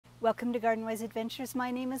Welcome to Garden Wise Adventures.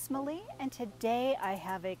 My name is Malie, and today I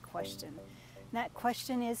have a question. And that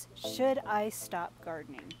question is, should I stop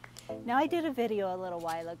gardening? Now, I did a video a little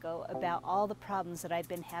while ago about all the problems that I've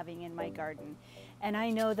been having in my garden. And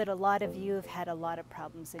I know that a lot of you have had a lot of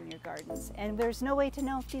problems in your gardens. And there's no way to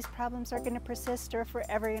know if these problems are going to persist or if we're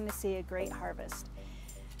ever going to see a great harvest.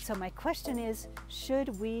 So my question is,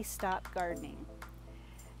 should we stop gardening?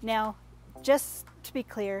 Now, just to be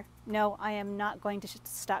clear, no, I am not going to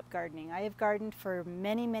stop gardening. I have gardened for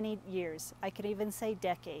many, many years. I could even say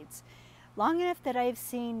decades. Long enough that I've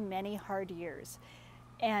seen many hard years.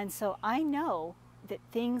 And so I know that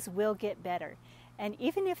things will get better. And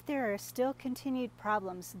even if there are still continued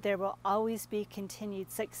problems, there will always be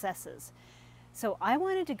continued successes. So I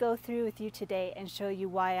wanted to go through with you today and show you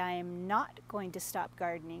why I am not going to stop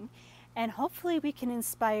gardening. And hopefully we can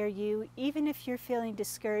inspire you, even if you're feeling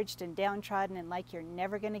discouraged and downtrodden and like you're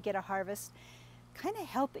never going to get a harvest, kind of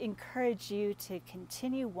help encourage you to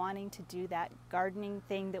continue wanting to do that gardening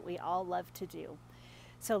thing that we all love to do.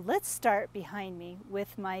 So let's start behind me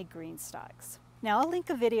with my green stalks. Now I'll link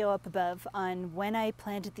a video up above on when I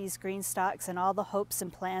planted these green stalks and all the hopes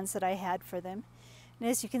and plans that I had for them. And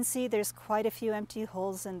as you can see, there's quite a few empty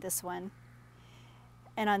holes in this one.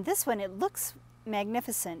 And on this one, it looks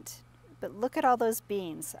magnificent. But look at all those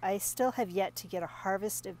beans. I still have yet to get a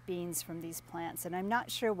harvest of beans from these plants, and I'm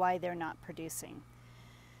not sure why they're not producing.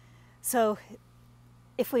 So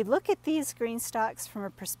if we look at these green stalks from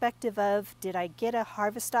a perspective of, did I get a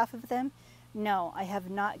harvest off of them? No, I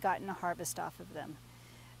have not gotten a harvest off of them.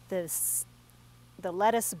 The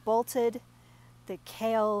lettuce bolted, the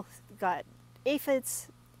kale got aphids,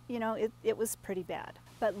 you know, it was pretty bad.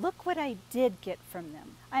 But look what I did get from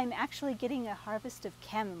them. I'm actually getting a harvest of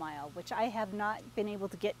chamomile, which I have not been able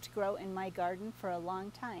to get to grow in my garden for a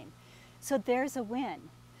long time. So there's a win.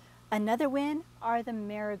 Another win are the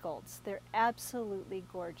marigolds. They're absolutely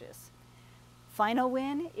gorgeous. Final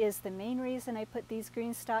win is the main reason I put these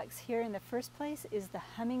green stalks here in the first place is the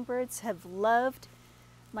hummingbirds have loved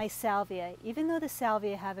my salvia, even though the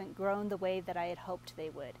salvia haven't grown the way that I had hoped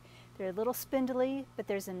they would. They're a little spindly, but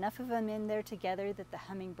there's enough of them in there together that the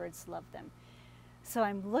hummingbirds love them. So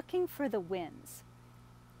I'm looking for the wins.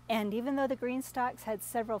 And even though the green stalks had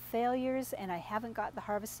several failures and I haven't got the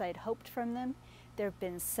harvest I'd hoped from them, there have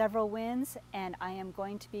been several wins, and I am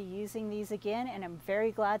going to be using these again, and I'm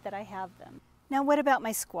very glad that I have them. Now what about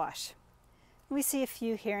my squash? We see a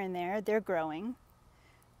few here and there. They're growing.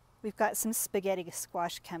 We've got some spaghetti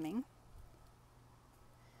squash coming.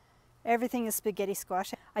 Everything is spaghetti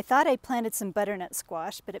squash. I thought I planted some butternut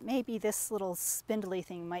squash, but it may be this little spindly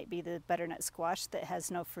thing might be the butternut squash that has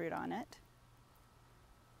no fruit on it.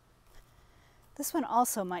 This one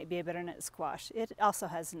also might be a butternut squash. It also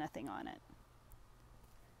has nothing on it.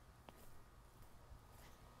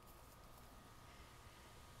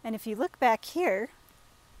 And if you look back here,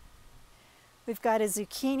 we've got a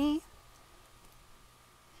zucchini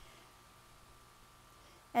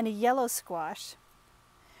and a yellow squash,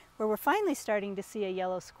 where we're finally starting to see a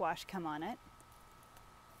yellow squash come on it.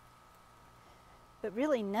 But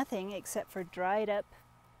really nothing except for dried up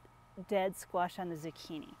dead squash on the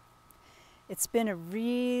zucchini. It's been a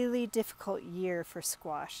really difficult year for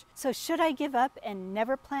squash. So should I give up and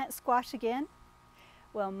never plant squash again?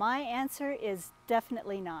 Well, my answer is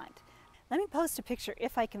definitely not. Let me post a picture,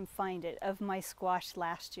 if I can find it, of my squash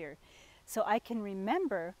last year so I can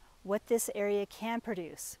remember what this area can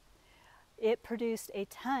produce. It produced a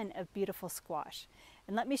ton of beautiful squash.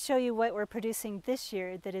 And let me show you what we're producing this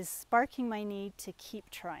year that is sparking my need to keep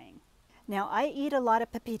trying. Now I eat a lot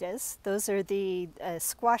of pepitas. Those are the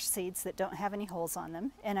squash seeds that don't have any holes on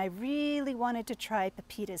them. And I really wanted to try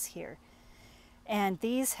pepitas here. And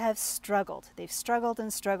these have struggled. They've struggled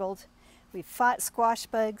and struggled. We've fought squash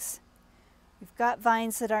bugs. We've got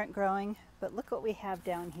vines that aren't growing, but look what we have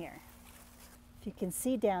down here. If you can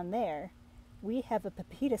see down there, we have a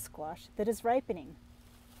pepita squash that is ripening.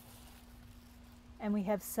 And we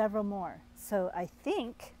have several more. So I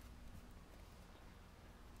think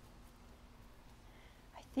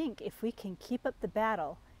if we can keep up the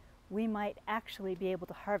battle, we might actually be able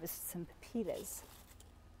to harvest some pepitas.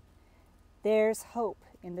 There's hope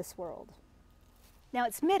in this world. Now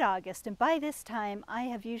it's mid-August, and by this time I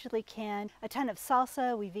have usually canned a ton of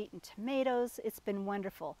salsa. We've eaten tomatoes. It's been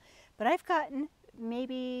wonderful. But I've gotten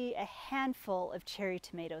maybe a handful of cherry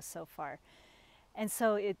tomatoes so far. And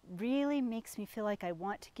so it really makes me feel like I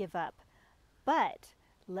want to give up. But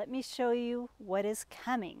let me show you what is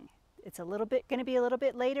coming. It's going to be a little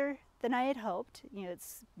bit later than I had hoped. You know,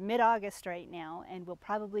 it's mid-August right now, and we'll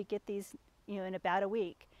probably get these, you know, in about a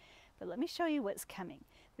week. But let me show you what's coming.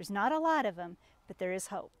 There's not a lot of them, but there is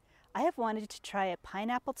hope. I have wanted to try a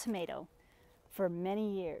pineapple tomato for many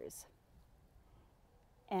years.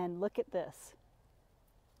 And look at this.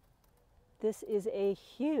 This is a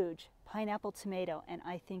huge pineapple tomato, and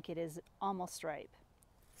I think it is almost ripe.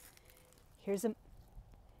 Here's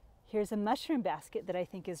a mushroom basket that I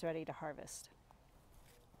think is ready to harvest.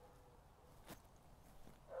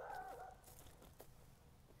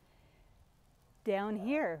 Down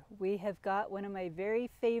here, we have got one of my very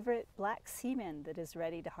favorite black seamen that is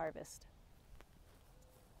ready to harvest.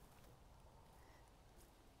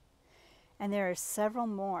 And there are several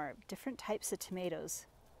more different types of tomatoes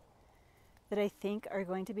that I think are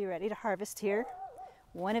going to be ready to harvest here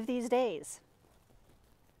one of these days.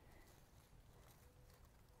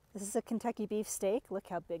 This is a Kentucky beefsteak. Look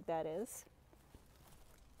how big that is.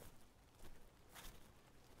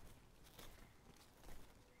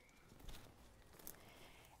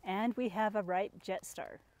 And we have a ripe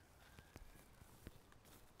Jetstar.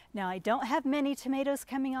 Now I don't have many tomatoes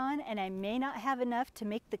coming on, and I may not have enough to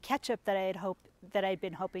make the ketchup that I'd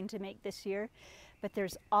been hoping to make this year, but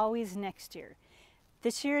there's always next year.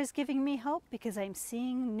 This year is giving me hope because I'm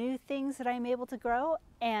seeing new things that I'm able to grow,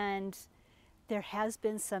 and there has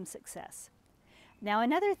been some success. Now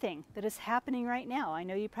another thing that is happening right now, I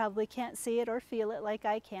know you probably can't see it or feel it like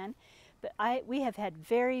I can, but we have had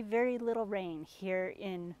very, very little rain here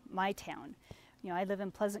in my town. You know, I live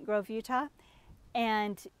in Pleasant Grove, Utah,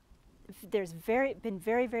 and there's been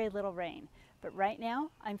very, very little rain. But right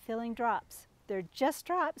now, I'm feeling drops. They're just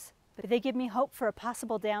drops, but they give me hope for a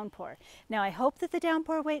possible downpour. Now, I hope that the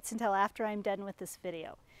downpour waits until after I'm done with this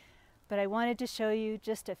video. But I wanted to show you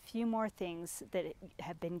just a few more things that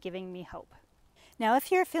have been giving me hope. Now,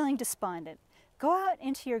 if you're feeling despondent, go out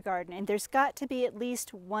into your garden, and there's got to be at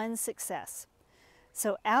least one success.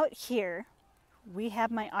 So out here, we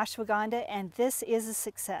have my ashwagandha, and this is a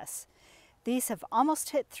success. These have almost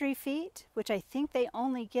hit 3 feet, which I think they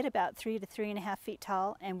only get about 3 to 3.5 feet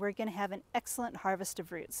tall, and we're going to have an excellent harvest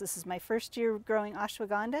of roots. This is my first year growing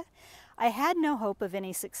ashwagandha. I had no hope of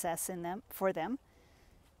any success for them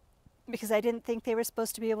because I didn't think they were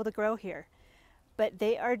supposed to be able to grow here. But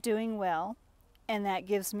they are doing well, and that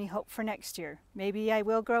gives me hope for next year. Maybe I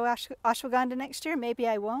will grow ashwagandha next year, maybe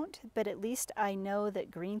I won't, but at least I know that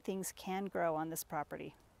green things can grow on this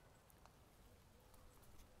property.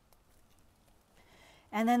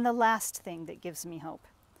 And then the last thing that gives me hope.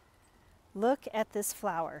 Look at this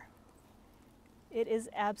flower. It is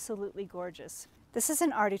absolutely gorgeous. This is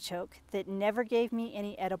an artichoke that never gave me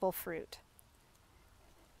any edible fruit.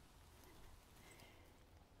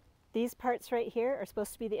 These parts right here are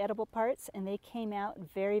supposed to be the edible parts, and they came out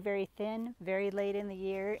very, very thin, very late in the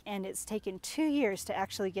year, and it's taken 2 years to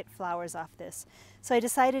actually get flowers off this. So I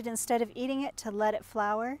decided instead of eating it to let it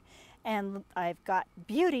flower, and I've got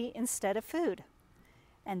beauty instead of food.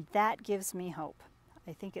 And that gives me hope.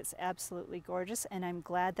 I think it's absolutely gorgeous, and I'm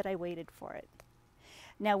glad that I waited for it.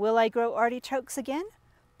 Now, will I grow artichokes again?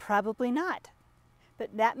 Probably not.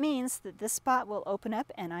 But that means that this spot will open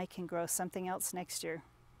up and I can grow something else next year.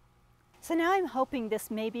 So now I'm hoping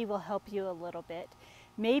this maybe will help you a little bit.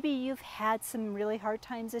 Maybe you've had some really hard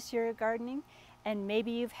times this year gardening, and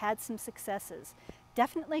maybe you've had some successes.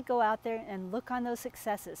 Definitely go out there and look on those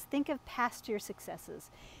successes. Think of past year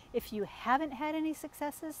successes. If you haven't had any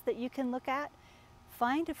successes that you can look at,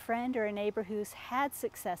 find a friend or a neighbor who's had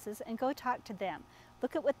successes and go talk to them.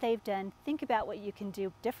 Look at what they've done. Think about what you can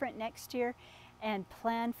do different next year and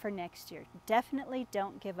plan for next year. Definitely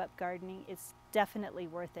don't give up gardening. It's definitely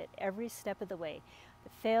worth it every step of the way. The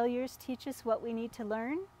failures teach us what we need to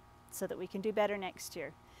learn so that we can do better next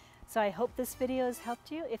year. So I hope this video has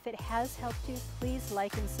helped you. If it has helped you, please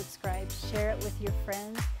like and subscribe, share it with your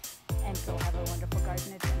friends, and go have a wonderful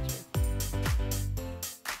garden adventure.